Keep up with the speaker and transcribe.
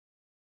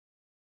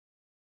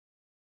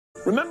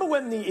Remember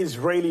when the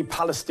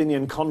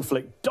Israeli-Palestinian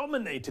conflict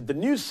dominated the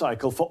news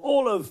cycle for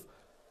all of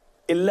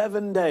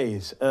 11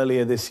 days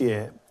earlier this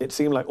year? It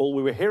seemed like all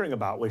we were hearing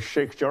about was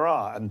Sheikh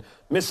Jarrah and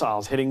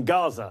missiles hitting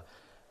Gaza.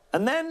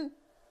 And then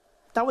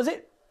that was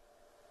it.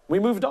 We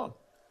moved on,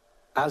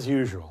 as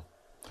usual.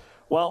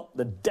 Well,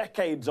 the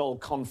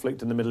decades-old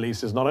conflict in the Middle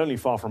East is not only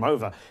far from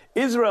over,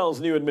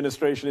 Israel's new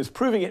administration is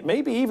proving it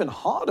may be even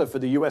harder for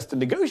the US to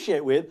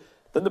negotiate with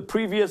than the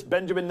previous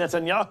Benjamin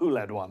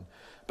Netanyahu-led one.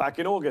 Back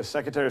in August,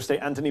 Secretary of State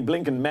Antony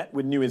Blinken met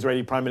with new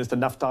Israeli Prime Minister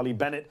Naftali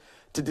Bennett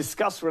to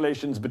discuss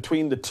relations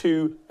between the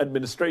two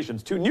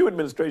new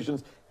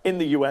administrations in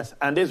the US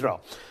and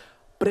Israel.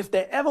 But if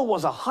there ever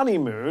was a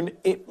honeymoon,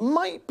 it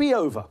might be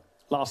over.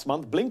 Last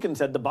month, Blinken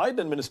said the Biden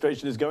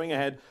administration is going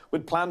ahead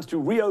with plans to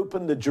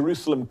reopen the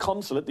Jerusalem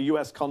consulate, the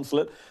US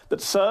consulate,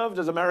 that served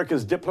as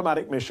America's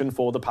diplomatic mission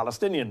for the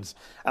Palestinians,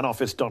 an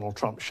office Donald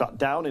Trump shut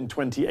down in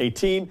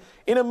 2018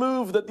 in a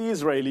move that the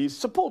Israelis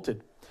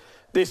supported.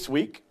 This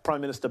week, Prime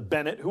Minister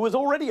Bennett, who has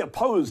already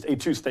opposed a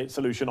two-state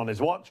solution on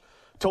his watch,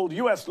 told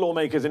US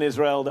lawmakers in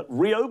Israel that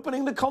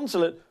reopening the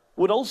consulate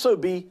would also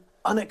be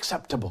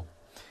unacceptable.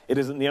 It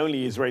isn't the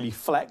only Israeli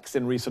flex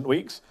in recent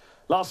weeks.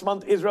 Last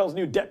month, Israel's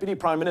new Deputy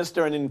Prime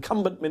Minister and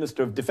incumbent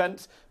Minister of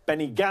Defense,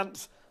 Benny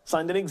Gantz,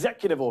 signed an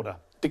executive order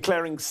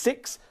declaring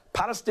 6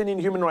 Palestinian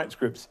human rights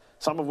groups,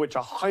 some of which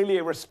are highly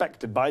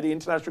respected by the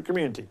international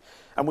community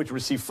and which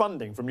receive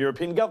funding from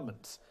European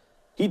governments.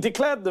 He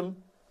declared them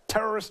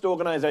terrorist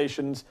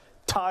organizations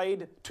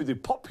tied to the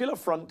Popular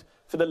Front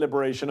for the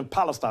Liberation of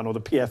Palestine, or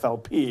the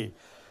PFLP.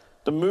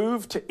 The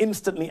move to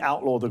instantly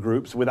outlaw the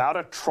groups without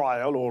a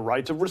trial or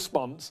right of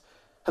response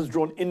has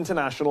drawn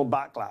international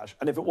backlash.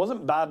 And if it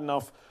wasn't bad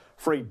enough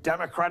for a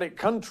democratic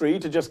country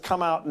to just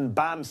come out and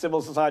ban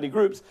civil society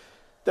groups,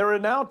 there are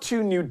now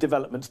 2 new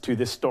developments to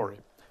this story.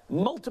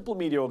 Multiple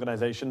media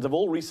organizations have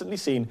all recently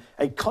seen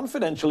a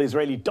confidential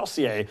Israeli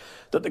dossier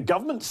that the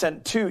government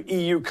sent to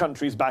EU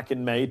countries back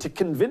in May to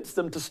convince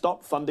them to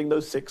stop funding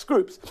those 6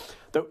 groups,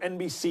 though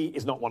NBC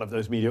is not one of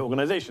those media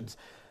organizations.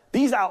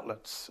 These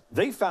outlets,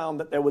 they found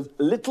that there was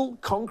little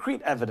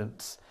concrete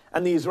evidence,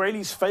 and the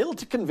Israelis failed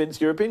to convince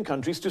European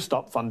countries to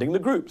stop funding the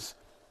groups.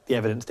 The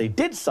evidence they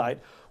did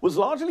cite was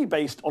largely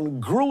based on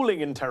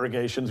grueling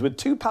interrogations with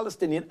 2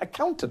 Palestinian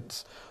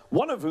accountants,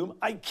 one of whom,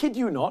 I kid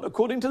you not,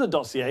 according to the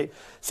dossier,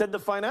 said the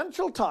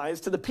financial ties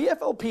to the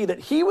PFLP that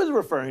he was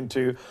referring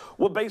to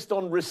were based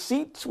on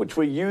receipts which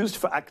were used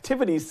for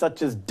activities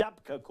such as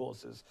dabka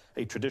courses,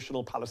 a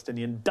traditional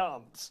Palestinian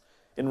dance,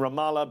 in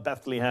Ramallah,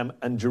 Bethlehem,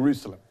 and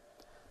Jerusalem.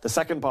 The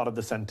second part of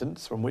the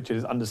sentence, from which it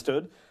is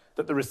understood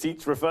that the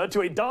receipts referred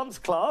to a dance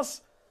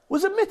class,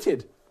 was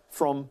omitted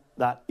from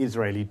that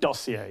Israeli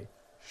dossier.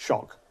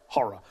 Shock,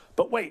 horror.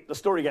 But wait, the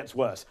story gets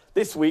worse.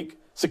 This week,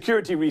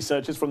 security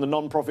researchers from the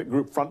non-profit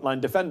group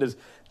Frontline Defenders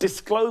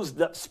disclosed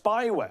that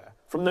spyware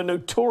from the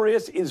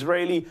notorious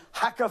Israeli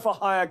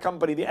hacker-for-hire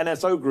company, the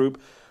NSO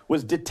Group,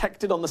 was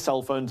detected on the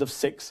cell phones of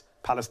 6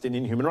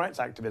 Palestinian human rights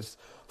activists,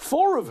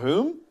 4 of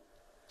whom,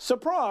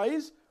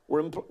 surprise,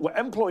 were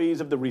employees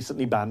of the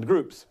recently banned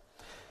groups.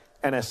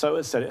 NSO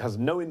has said it has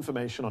no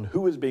information on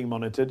who is being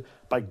monitored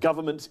by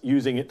governments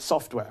using its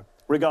software.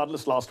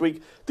 Regardless, last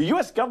week, the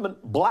US government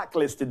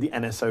blacklisted the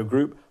NSO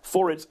Group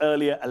for its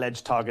earlier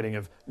alleged targeting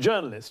of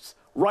journalists,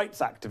 rights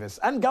activists,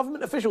 and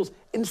government officials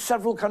in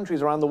several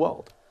countries around the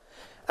world.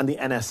 And the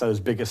NSO's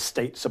biggest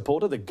state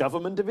supporter, the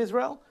government of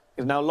Israel,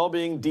 is now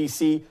lobbying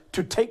DC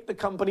to take the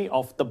company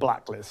off the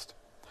blacklist.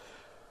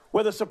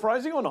 Whether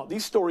surprising or not,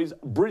 these stories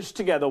bridge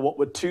together what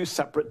were 2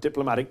 separate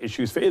diplomatic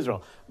issues for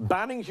Israel: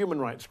 banning human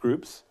rights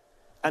groups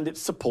and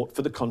its support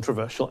for the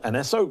controversial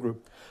NSO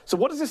Group. So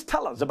what does this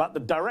tell us about the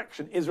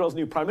direction Israel's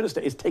new prime minister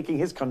is taking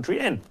his country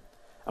in?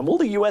 And will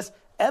the US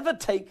ever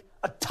take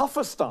a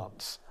tougher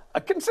stance,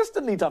 a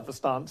consistently tougher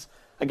stance,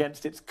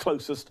 against its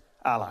closest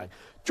ally?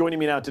 Joining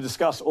me now to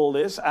discuss all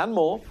this and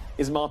more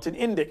is Martin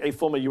Indyk, a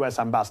former US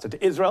ambassador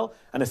to Israel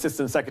and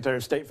Assistant Secretary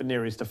of State for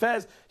Near East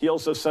Affairs. He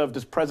also served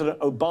as President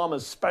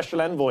Obama's special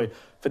envoy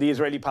for the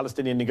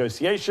Israeli-Palestinian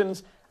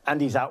negotiations, and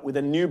he's out with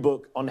a new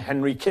book on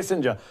Henry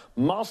Kissinger,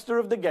 Master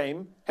of the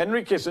Game,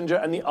 Henry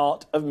Kissinger and the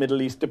Art of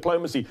Middle East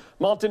Diplomacy.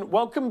 Martin,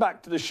 welcome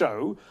back to the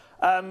show.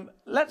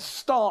 Let's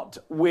start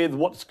with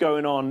what's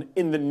going on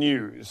in the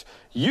news.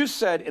 You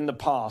said in the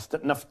past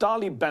that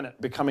Naftali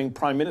Bennett becoming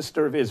Prime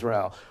Minister of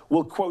Israel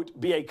will, quote,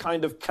 be a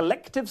kind of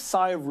collective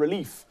sigh of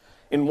relief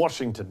in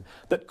Washington,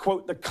 that,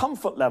 quote, the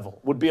comfort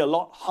level would be a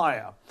lot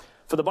higher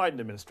for the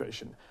Biden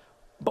administration.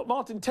 But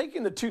Martin,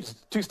 taking the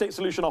two-state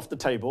solution off the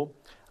table,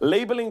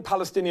 labeling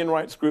Palestinian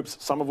rights groups,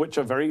 some of which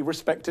are very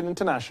respected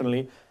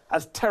internationally,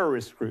 as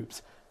terrorist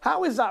groups,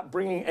 how is that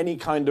bringing any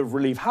kind of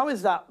relief? How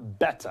is that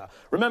better?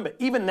 Remember,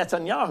 even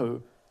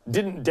Netanyahu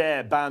didn't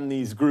dare ban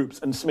these groups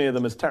and smear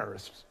them as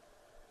terrorists.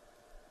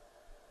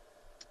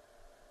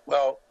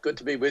 Well, good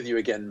to be with you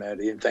again,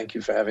 Mehdi, and thank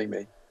you for having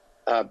me.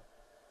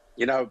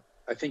 You know,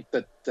 I think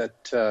that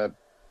the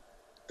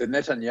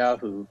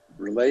Netanyahu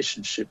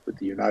relationship with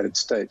the United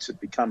States had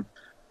become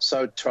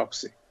so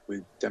toxic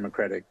with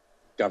democratic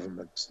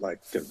governments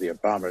like the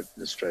Obama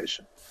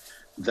administration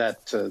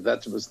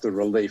that was the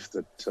relief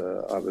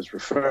that I was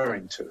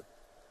referring to.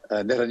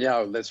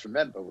 Netanyahu, let's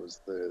remember,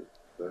 was the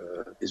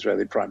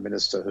Israeli prime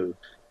minister who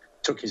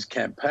took his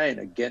campaign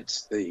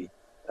against the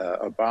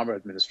Obama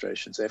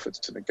administration's efforts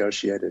to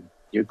negotiate a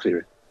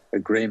nuclear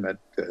agreement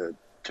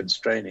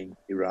constraining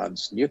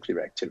Iran's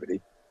nuclear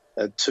activity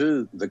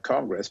to the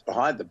Congress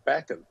behind the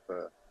back of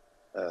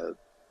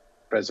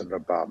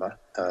President Obama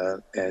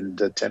and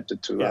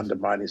attempted to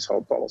undermine his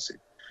whole policy.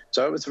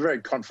 So it was a very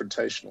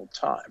confrontational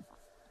time.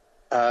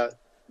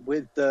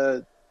 With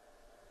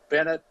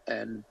Bennett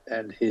and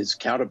his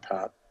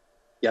counterpart,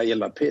 Yair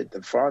Lapid,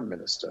 the foreign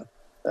minister,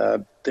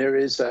 there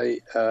is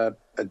a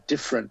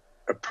different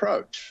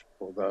approach,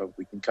 although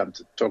we can come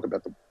to talk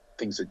about the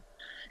things that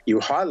you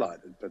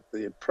highlighted, but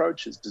the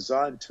approach is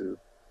designed to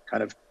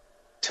kind of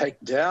take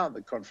down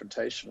the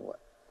confrontational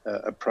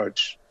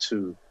approach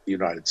to the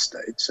United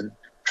States and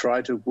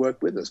try to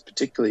work with us,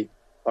 particularly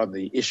on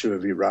the issue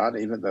of Iran,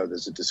 even though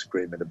there's a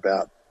disagreement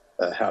about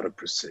how to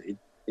proceed.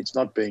 It's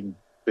not being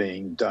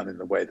done in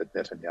the way that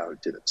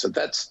Netanyahu did it. So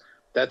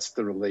that's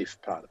the relief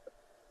part of it.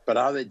 But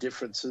are there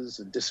differences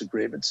and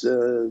disagreements?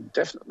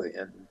 Definitely.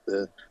 And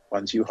the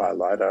ones you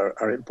highlight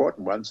are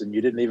important ones, and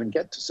you didn't even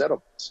get to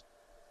settlements.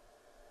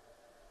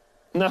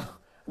 No,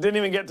 didn't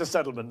even get to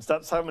settlements.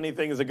 That's how many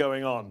things are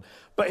going on.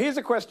 But here's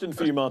a question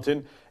for you,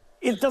 Martin.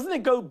 Doesn't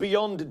it go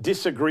beyond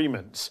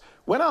disagreements?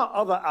 When our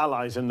other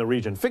allies in the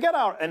region, forget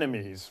our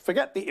enemies,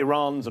 forget the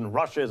Irans and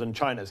Russias and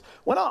Chinas,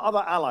 when our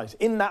other allies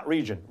in that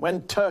region,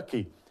 when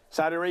Turkey,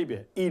 Saudi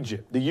Arabia,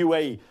 Egypt, the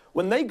UAE,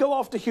 when they go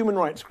after human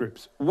rights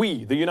groups,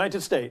 we, the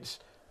United States,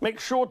 make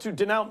sure to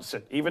denounce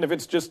it, even if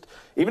it's just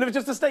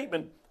a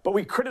statement, but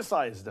we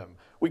criticize them,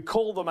 we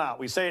call them out,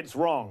 we say it's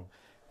wrong.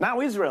 Now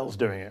Israel's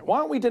doing it. Why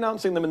aren't we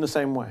denouncing them in the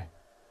same way?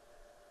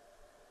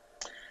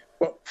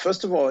 Well,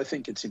 first of all, I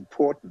think it's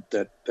important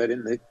that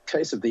in the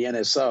case of the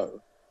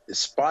NSO, the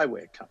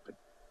spyware company,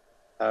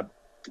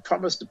 the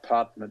Commerce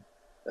Department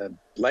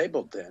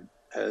labeled them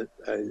a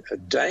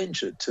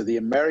danger to the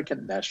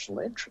American national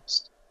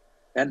interest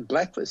and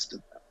blacklisted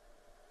them.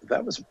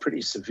 That was a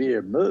pretty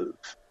severe move.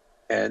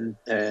 And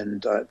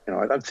I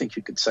don't think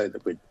you could say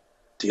that we're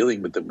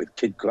dealing with them with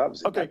kid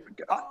gloves. Okay,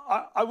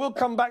 I will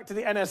come back to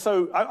the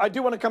NSO. I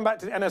do want to come back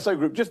to the NSO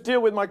group. Just deal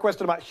with my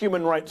question about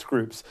human rights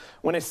groups.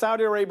 When a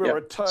Saudi Arabia or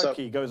a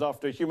Turkey goes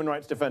after a human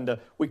rights defender,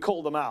 we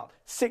call them out.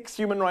 6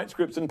 human rights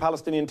groups in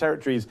Palestinian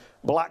territories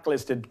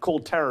blacklisted,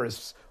 called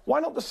terrorists.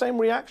 Why not the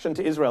same reaction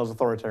to Israel's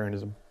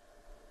authoritarianism?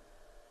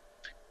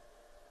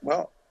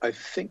 Well, I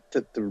think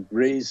that the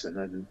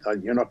reason,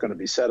 and you're not going to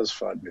be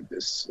satisfied with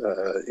this,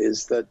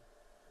 is that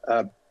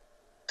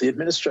the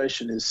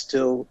administration is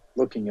still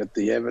looking at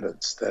the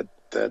evidence that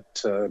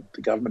the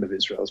government of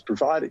Israel is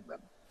providing them.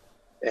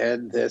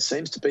 And there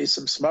seems to be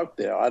some smoke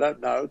there. I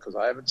don't know, because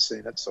I haven't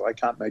seen it, so I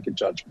can't make a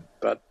judgment.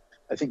 But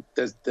I think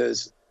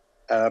there's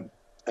a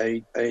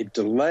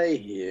delay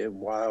here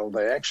while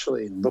they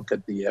actually look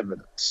at the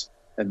evidence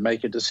and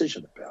make a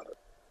decision about it.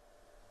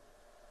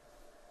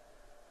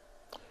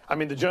 I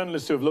mean, the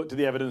journalists who have looked at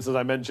the evidence, as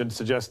I mentioned,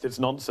 suggest it's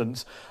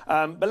nonsense.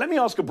 But let me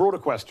ask a broader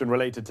question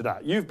related to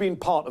that. You've been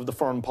part of the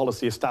foreign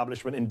policy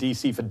establishment in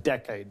D.C. for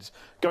decades,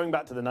 going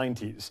back to the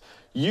 90s.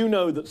 You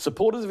know that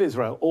supporters of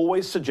Israel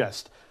always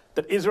suggest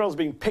that Israel's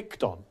being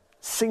picked on,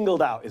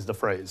 singled out is the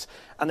phrase,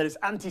 and that it's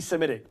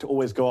anti-Semitic to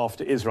always go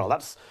after Israel.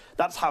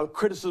 That's how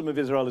criticism of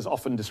Israel is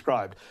often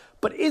described.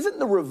 But isn't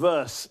the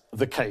reverse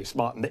the case,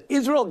 Martin, that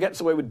Israel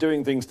gets away with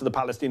doing things to the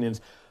Palestinians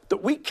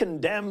that we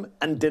condemn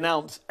and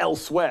denounce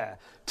elsewhere,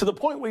 to the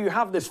point where you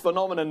have this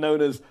phenomenon known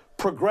as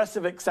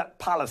Progressive Accept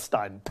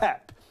Palestine,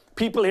 PEP,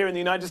 people here in the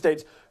United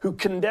States who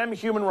condemn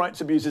human rights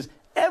abuses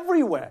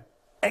everywhere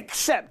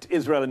except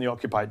Israel and the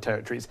occupied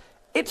territories?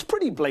 It's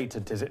pretty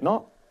blatant, is it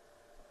not?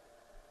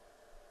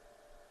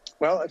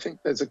 Well, I think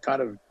there's a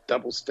kind of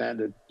double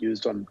standard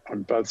used on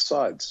both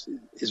sides.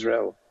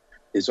 Israel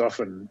is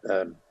often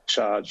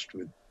charged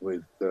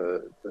with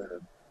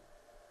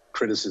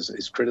criticism,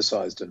 is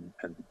criticized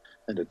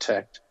and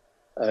attacked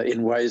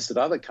in ways that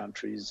other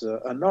countries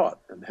are not,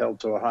 and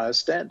held to a higher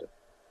standard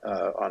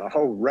on a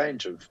whole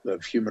range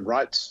of human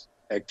rights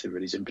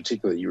activities. In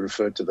particular, you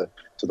referred to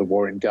the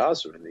war in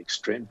Gaza and the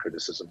extreme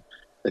criticism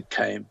that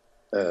came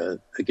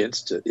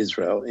against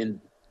Israel,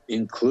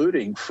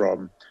 including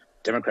from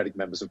Democratic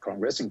members of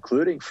Congress,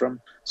 including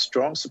from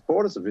strong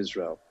supporters of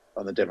Israel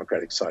on the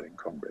Democratic side in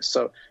Congress.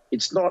 So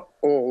it's not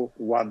all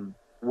one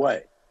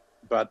way,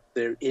 but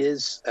there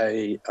is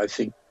I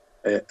think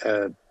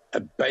a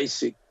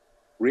basic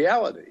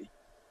reality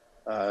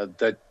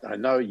that I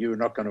know you're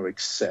not going to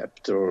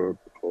accept or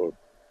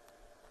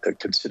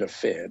consider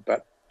fair,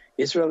 but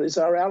Israel is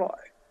our ally,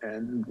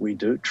 and we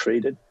do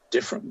treat it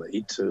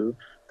differently to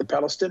the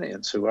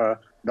Palestinians, who are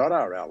not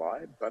our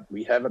ally, but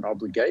we have an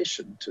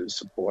obligation to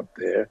support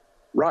their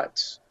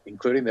rights,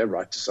 including their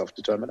right to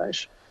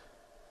self-determination.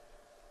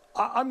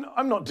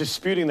 I'm not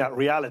disputing that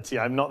reality.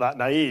 I'm not that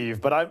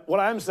naive. But what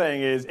I'm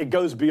saying is it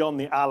goes beyond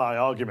the ally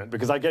argument,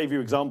 because I gave you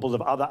examples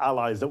of other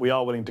allies that we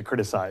are willing to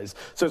criticize.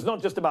 So it's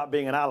not just about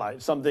being an ally.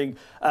 It's something,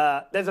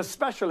 there's a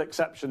special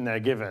exception there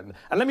given.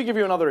 And let me give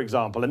you another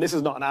example. And this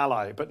is not an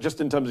ally, but just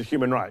in terms of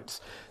human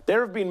rights.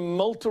 There have been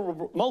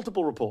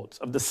multiple reports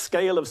of the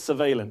scale of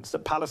surveillance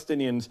that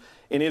Palestinians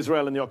in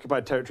Israel and the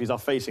occupied territories are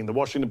facing. The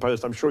Washington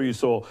Post, I'm sure you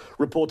saw,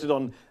 reported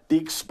on the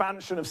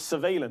expansion of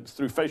surveillance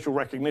through facial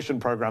recognition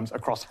programs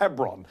across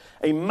Hebron,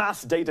 a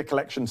mass data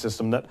collection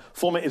system that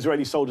former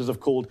Israeli soldiers have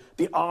called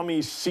the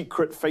Army's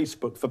secret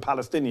Facebook for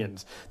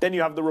Palestinians. Then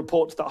you have the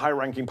reports that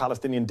high-ranking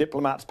Palestinian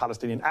diplomats,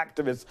 Palestinian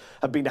activists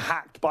have been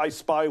hacked by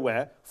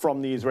spyware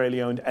from the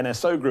Israeli-owned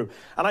NSO group.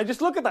 And I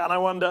just look at that and I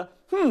wonder,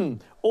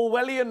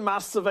 Orwellian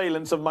mass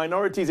surveillance of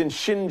minorities in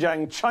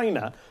Xinjiang,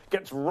 China,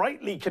 gets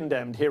rightly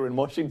condemned here in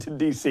Washington,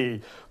 D.C.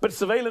 But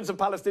surveillance of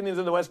Palestinians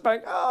in the West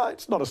Bank,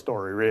 it's not a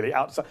story, really.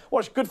 Outside,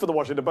 good for the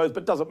Washington Post,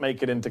 but doesn't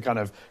make it into kind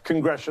of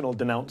congressional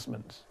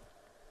denouncements.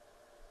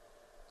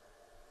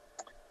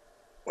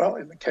 Well,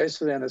 in the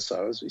case of the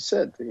NSO, as we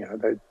said,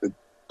 the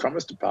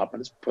Commerce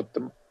Department has put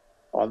them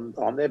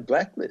on their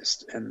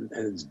blacklist, and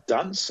it's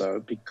done so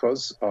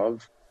because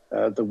of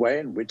the way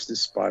in which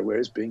this spyware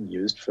is being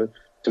used to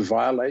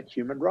violate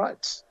human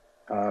rights.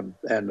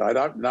 And I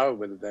don't know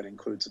whether that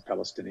includes the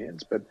Palestinians,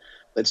 but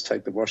let's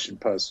take the Washington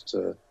Post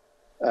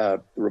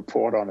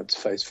report on its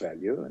face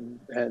value,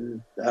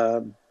 and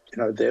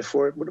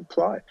therefore it would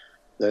apply.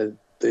 The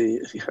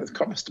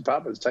Commerce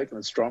Department has taken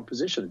a strong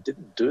position. It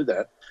didn't do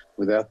that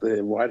without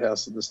the White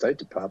House and the State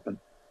Department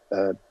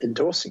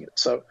endorsing it.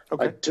 So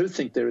I do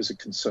think there is a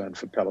concern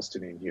for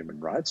Palestinian human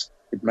rights.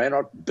 It may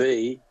not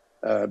be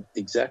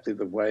exactly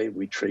the way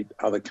we treat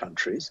other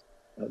countries,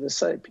 let's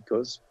say,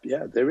 because,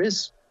 there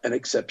is an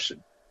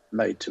exception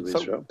made to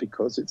Israel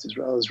because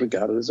Israel is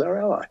regarded as our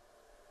ally.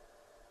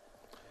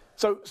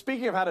 So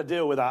speaking of how to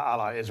deal with our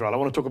ally Israel, I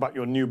want to talk about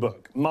your new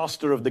book,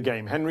 Master of the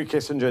Game, Henry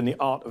Kissinger and the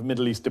Art of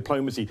Middle East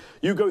Diplomacy.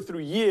 You go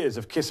through years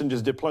of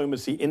Kissinger's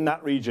diplomacy in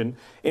that region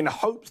in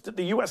hopes that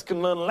the US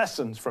can learn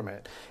lessons from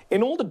it.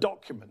 In all the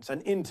documents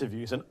and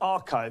interviews and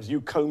archives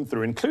you comb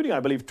through, including, I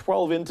believe,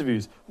 12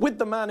 interviews with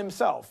the man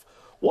himself,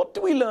 what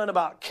do we learn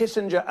about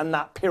Kissinger and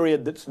that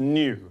period that's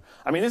new?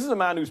 I mean, this is a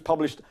man who's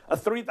published a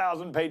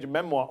 3,000-page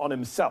memoir on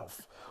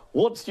himself.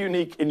 What's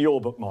unique in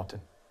your book,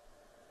 Martin?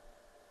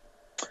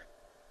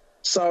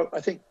 So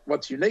I think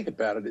what's unique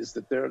about it is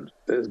that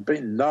there's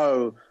been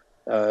no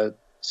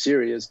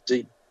serious,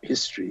 deep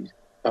history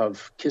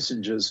of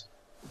Kissinger's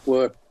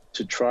work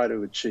to try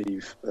to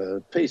achieve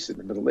peace in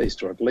the Middle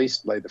East, or at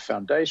least lay the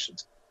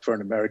foundations for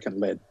an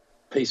American-led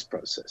peace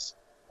process.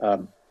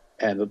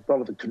 And a lot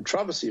of the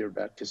controversy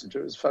about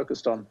Kissinger is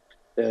focused on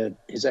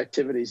his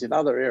activities in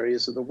other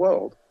areas of the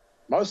world,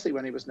 mostly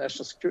when he was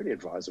National Security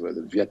Advisor,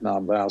 whether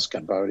Vietnam, Laos,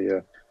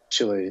 Cambodia,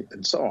 Chile,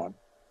 and so on,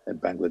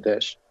 and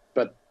Bangladesh.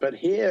 But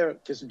here,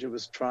 Kissinger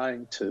was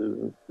trying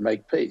to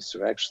make peace,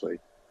 or actually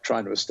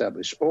trying to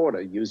establish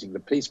order using the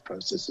peace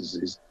process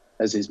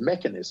as his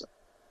mechanism.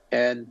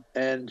 And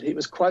he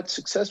was quite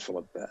successful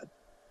at that.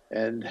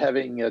 And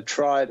having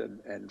tried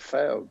and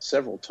failed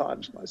several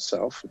times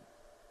myself,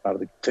 out of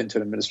the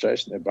Clinton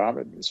administration, the Obama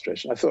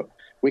administration, I thought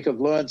we could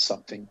learn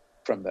something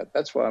from that.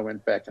 That's why I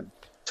went back and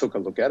took a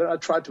look at it. I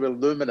tried to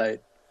illuminate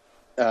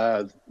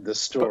the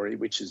story,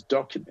 which is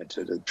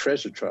documented, a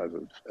treasure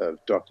trove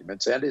of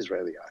documents and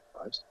Israeli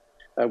archives,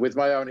 with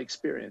my own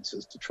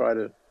experiences to try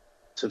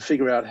to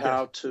figure out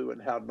how to and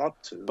how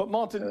not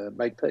to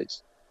make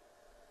peace.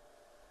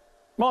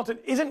 Martin,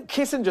 isn't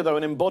Kissinger, though,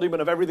 an embodiment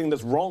of everything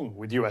that's wrong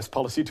with US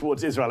policy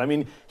towards Israel? I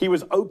mean, he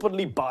was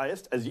openly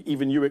biased, as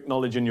even you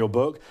acknowledge in your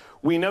book.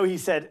 We know he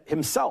said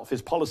himself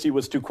his policy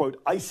was to,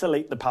 quote,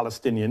 isolate the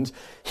Palestinians.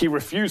 He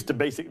refused to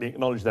basically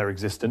acknowledge their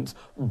existence,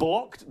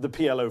 blocked the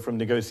PLO from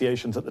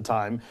negotiations at the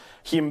time.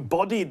 He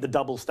embodied the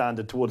double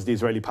standard towards the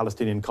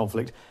Israeli-Palestinian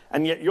conflict.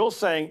 And yet you're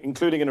saying,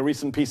 including in a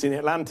recent piece in The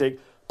Atlantic,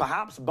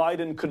 perhaps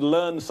Biden could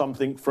learn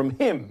something from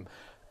him.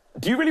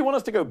 Do you really want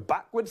us to go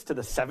backwards to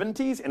the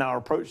 70s in our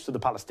approach to the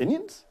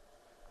Palestinians?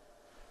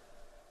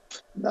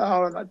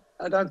 No,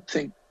 I don't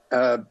think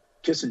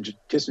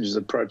Kissinger's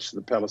approach to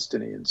the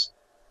Palestinians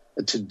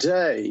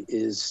today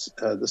is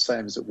the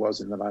same as it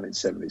was in the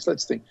 1970s.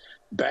 Let's think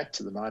back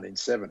to the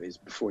 1970s,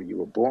 before you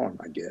were born,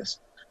 I guess.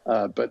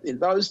 But in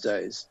those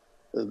days,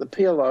 the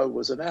PLO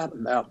was an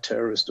out-and-out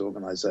terrorist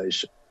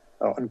organization.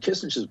 On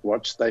Kissinger's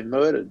watch, they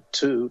murdered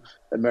 2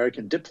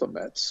 American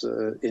diplomats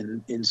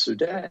in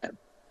Sudan.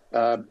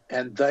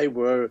 And they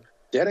were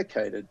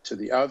dedicated to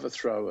the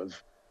overthrow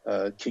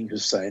of King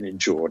Hussein in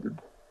Jordan,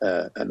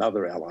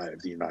 another ally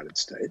of the United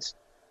States,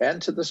 and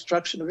to the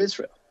destruction of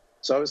Israel.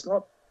 So it's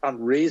not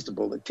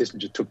unreasonable that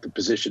Kissinger took the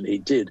position he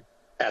did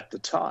at the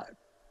time.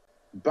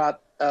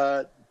 But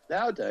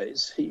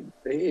nowadays, he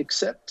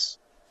accepts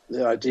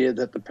the idea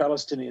that the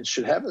Palestinians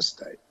should have a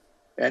state.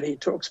 And he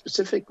talks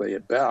specifically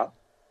about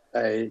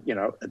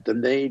the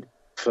need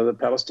for the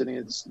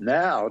Palestinians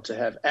now to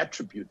have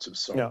attributes of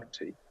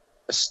sovereignty. Yeah.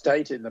 A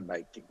state in the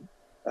making,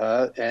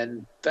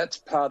 and that's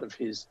part of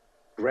his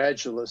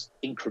gradualist,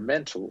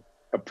 incremental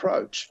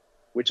approach,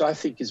 which I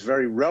think is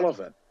very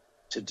relevant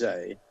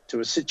today to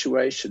a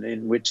situation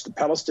in which the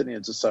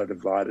Palestinians are so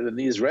divided and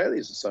the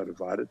Israelis are so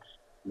divided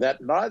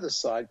that neither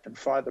side can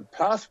find a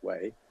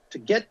pathway to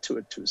get to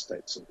a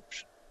two-state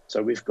solution.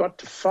 So we've got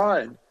to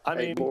find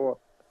a more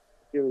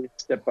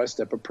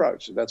step-by-step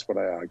approach. And that's what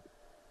I argue.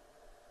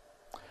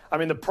 I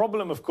mean, the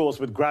problem, of course,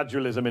 with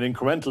gradualism and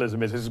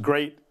incrementalism is it's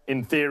great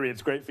in theory.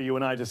 It's great for you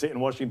and I to sit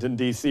in Washington,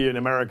 D.C. in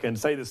America and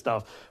say this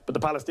stuff. But the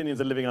Palestinians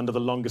are living under the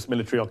longest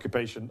military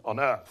occupation on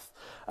earth.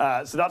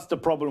 So that's the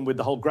problem with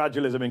the whole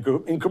gradualism,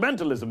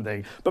 incrementalism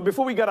thing. But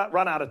before we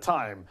run out of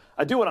time,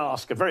 I do want to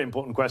ask a very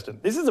important question.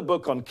 This is a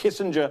book on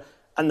Kissinger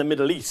and the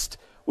Middle East,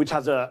 which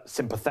has a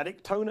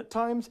sympathetic tone at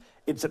times.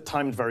 It's at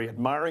times very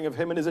admiring of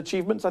him and his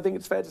achievements, I think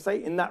it's fair to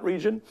say, in that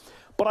region.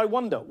 But I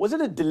wonder, was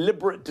it a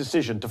deliberate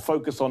decision to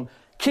focus on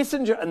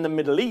Kissinger and the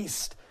Middle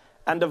East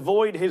and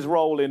avoid his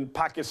role in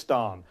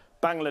Pakistan,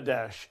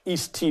 Bangladesh,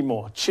 East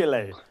Timor,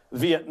 Chile,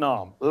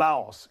 Vietnam,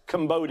 Laos,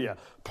 Cambodia,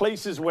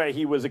 places where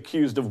he was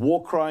accused of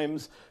war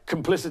crimes,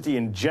 complicity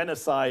in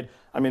genocide?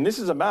 I mean, this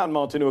is a man,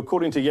 Martin, who,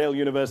 according to Yale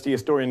University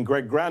historian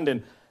Greg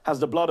Grandin, has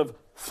the blood of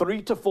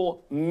 3 to 4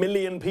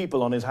 million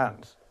people on his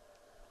hands.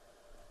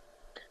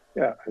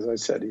 Yeah, as I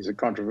said, he's a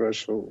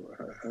controversial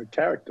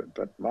character,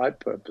 but my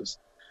purpose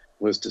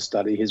was to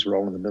study his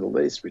role in the Middle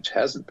East, which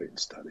hasn't been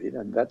studied,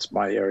 and that's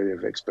my area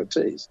of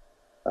expertise.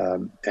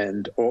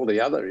 And all the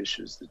other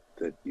issues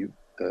that you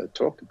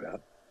talked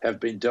about have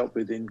been dealt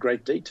with in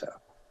great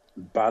detail.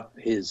 But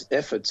his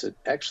efforts at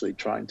actually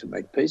trying to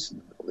make peace in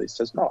the Middle East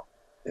has not.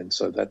 And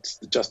so that's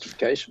the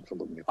justification for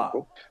looking at the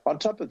book. On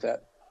top of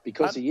that,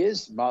 because he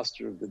is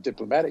master of the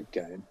diplomatic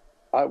game,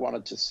 I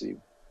wanted to see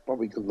what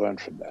we could learn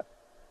from that.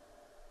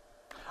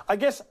 I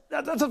guess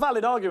that's a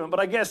valid argument, but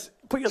I guess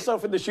put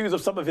yourself in the shoes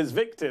of some of his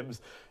victims.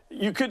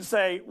 You could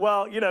say,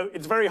 well, you know,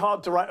 it's very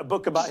hard to write a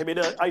book about him in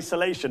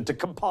isolation, to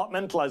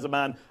compartmentalize a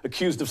man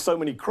accused of so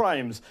many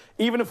crimes.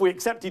 Even if we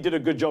accept he did a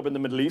good job in the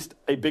Middle East,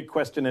 a big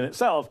question in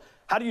itself,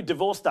 how do you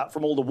divorce that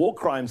from all the war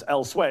crimes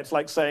elsewhere? It's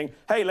like saying,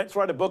 hey, let's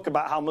write a book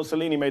about how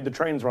Mussolini made the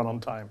trains run on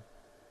time.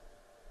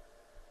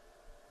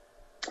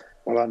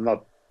 Well, I'm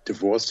not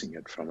divorcing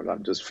it from it.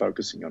 I'm just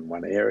focusing on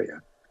one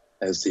area,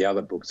 as the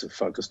other books have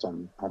focused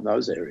on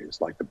those areas,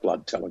 like the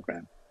Blood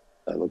Telegram.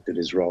 I looked at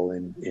his role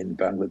in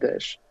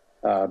Bangladesh.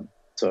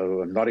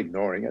 So I'm not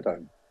ignoring it. I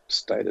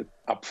stated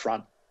up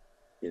front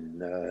in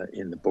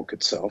the book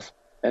itself.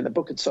 And the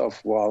book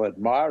itself, while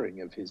admiring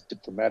of his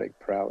diplomatic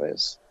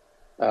prowess,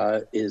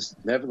 is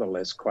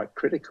nevertheless quite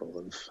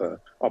critical of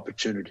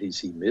opportunities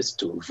he missed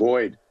to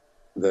avoid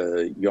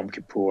the Yom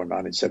Kippur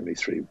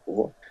 1973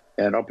 war,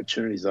 and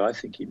opportunities I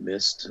think he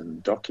missed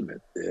and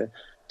document there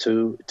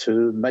to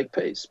make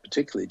peace,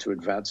 particularly to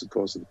advance the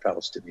cause of the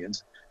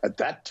Palestinians at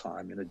that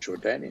time in a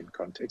Jordanian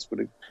context,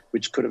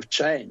 which could have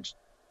changed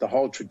the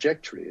whole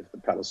trajectory of the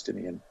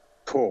Palestinian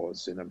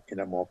cause in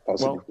a more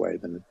positive way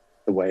than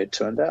the way it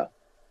turned out.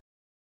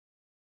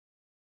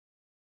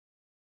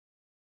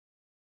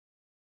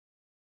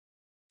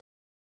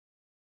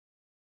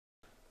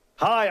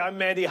 Hi, I'm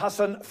Mehdi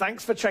Hasan.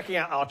 Thanks for checking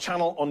out our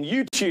channel on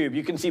YouTube.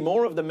 You can see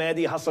more of the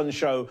Mehdi Hasan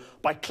Show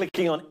by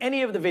clicking on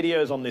any of the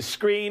videos on this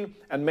screen,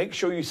 and make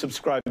sure you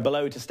subscribe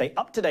below to stay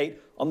up to date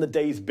on the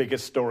day's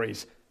biggest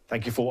stories.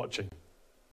 Thank you for watching.